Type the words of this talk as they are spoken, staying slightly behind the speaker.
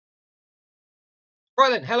Right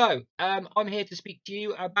then, hello. I'm here to speak to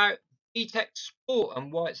you about BTEC Sport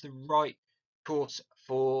and why it's the right course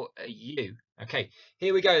for you. Okay,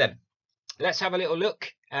 here we go then. Let's have a little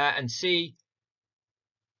look and see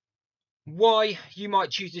why you might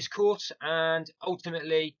choose this course and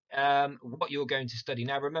ultimately what you're going to study.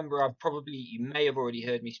 Now, remember, you may have already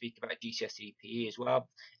heard me speak about GCSE PE as well,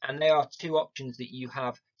 and there are two options that you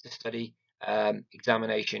have to study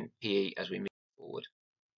examination PE as we move forward.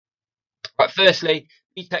 But firstly,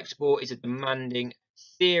 BTEC Sport is a demanding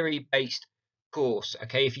theory-based course.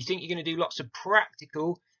 Okay, if you think you're going to do lots of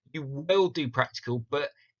practical, you will do practical, but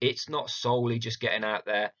it's not solely just getting out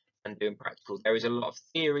there and doing practical. There is a lot of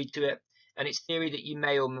theory to it, and it's theory that you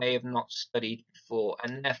may or may have not studied before,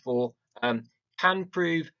 and therefore can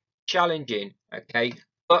prove challenging. Okay,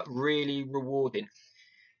 but really rewarding.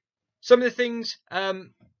 Some of the things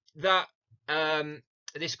that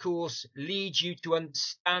this course leads you to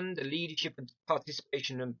understand the leadership and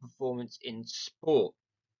participation and performance in sport.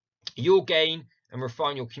 You'll gain and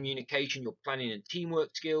refine your communication, your planning and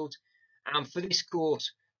teamwork skills. And for this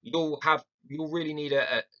course, you'll really need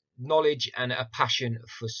a knowledge and a passion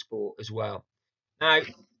for sport as well. Now,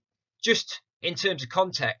 just in terms of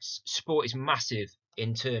context, sport is massive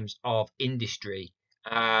in terms of industry,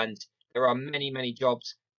 and there are many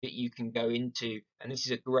jobs that you can go into, and this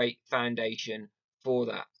is a great foundation for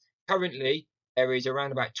that. Currently, there is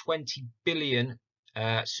around about 20 billion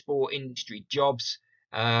sport industry jobs,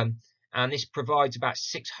 and this provides about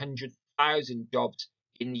 600,000 jobs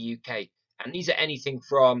in the UK. And these are anything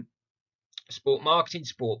from sport marketing,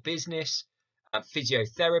 sport business,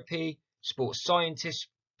 physiotherapy, sports scientists,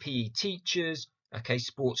 PE teachers, okay,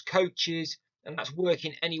 sports coaches, and that's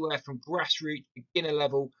working anywhere from grassroots, beginner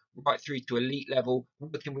level, right through to elite level,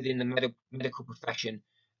 working within the medical profession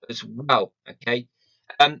as well. Okay,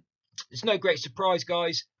 it's no great surprise,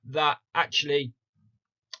 guys, that actually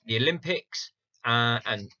the Olympics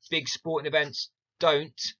and big sporting events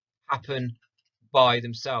don't happen by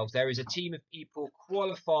themselves. There is a team of people,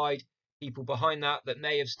 qualified people behind that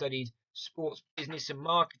may have studied sports business and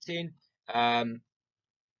marketing, that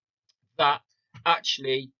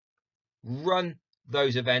actually run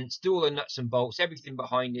those events, do all the nuts and bolts, everything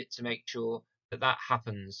behind it to make sure that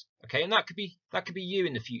happens. Okay, and that could be you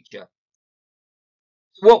in the future.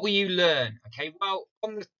 So what will you learn? Okay, well,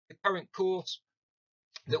 on the current course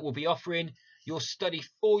that we'll be offering, you'll study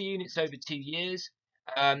 4 units over 2 years.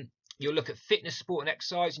 You'll look at fitness, sport and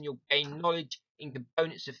exercise, and you'll gain knowledge in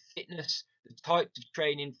components of fitness, the types of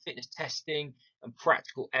training, fitness testing, and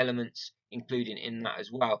practical elements included in that as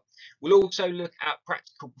well. We'll also look at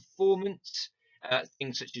practical performance,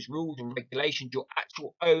 things such as rules and regulations, your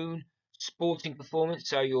actual own sporting performance,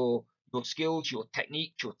 so your skills, your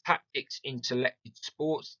techniques, your tactics in selected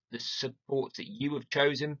sports, the sports that you have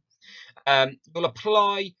chosen. You'll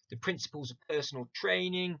apply the principles of personal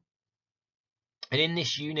training, and in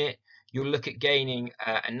this unit you'll look at gaining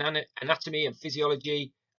anatomy and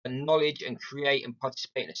physiology and knowledge, and create and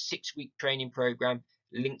participate in a 6-week training program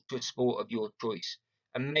linked to a sport of your choice,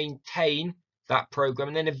 and maintain that program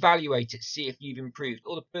and then evaluate it, see if you've improved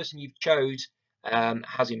or the person you've chose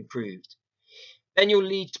has improved. Then you'll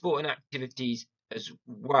lead sport and activities as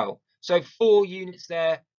well. So 4 units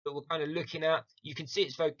there that we're kind of looking at. You can see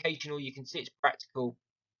it's vocational, you can see it's practical,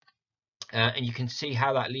 and you can see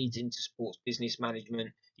how that leads into sports business management.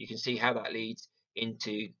 You can see how that leads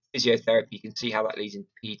into physiotherapy. You can see how that leads into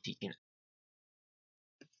PE teaching.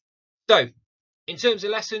 So, in terms of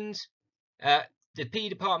lessons, the PE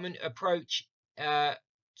department approach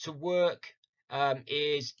to work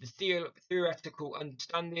is the theoretical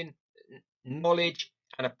understanding, knowledge,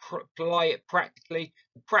 and apply it practically.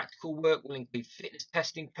 The practical work will include fitness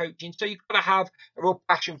testing, coaching. So you've got to have a real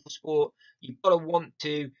passion for sport. You've got to want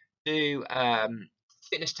to do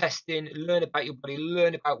fitness testing, learn about your body,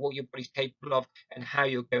 learn about what your body's capable of, and how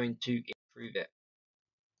you're going to improve it.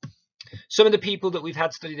 Some of the people that we've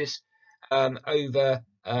had study this over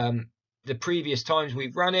the previous times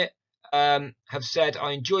we've run it have said,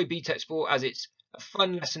 I enjoy BTEC Sport as it's a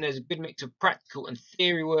fun lesson. There's a good mix of practical and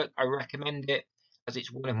theory work. I recommend it as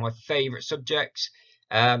it's one of my favourite subjects.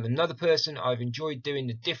 Another person, I've enjoyed doing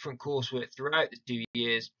the different coursework throughout the 2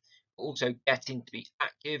 years, also getting to be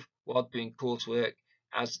active while doing coursework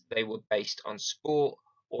as they were based on sport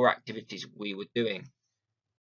or activities we were doing.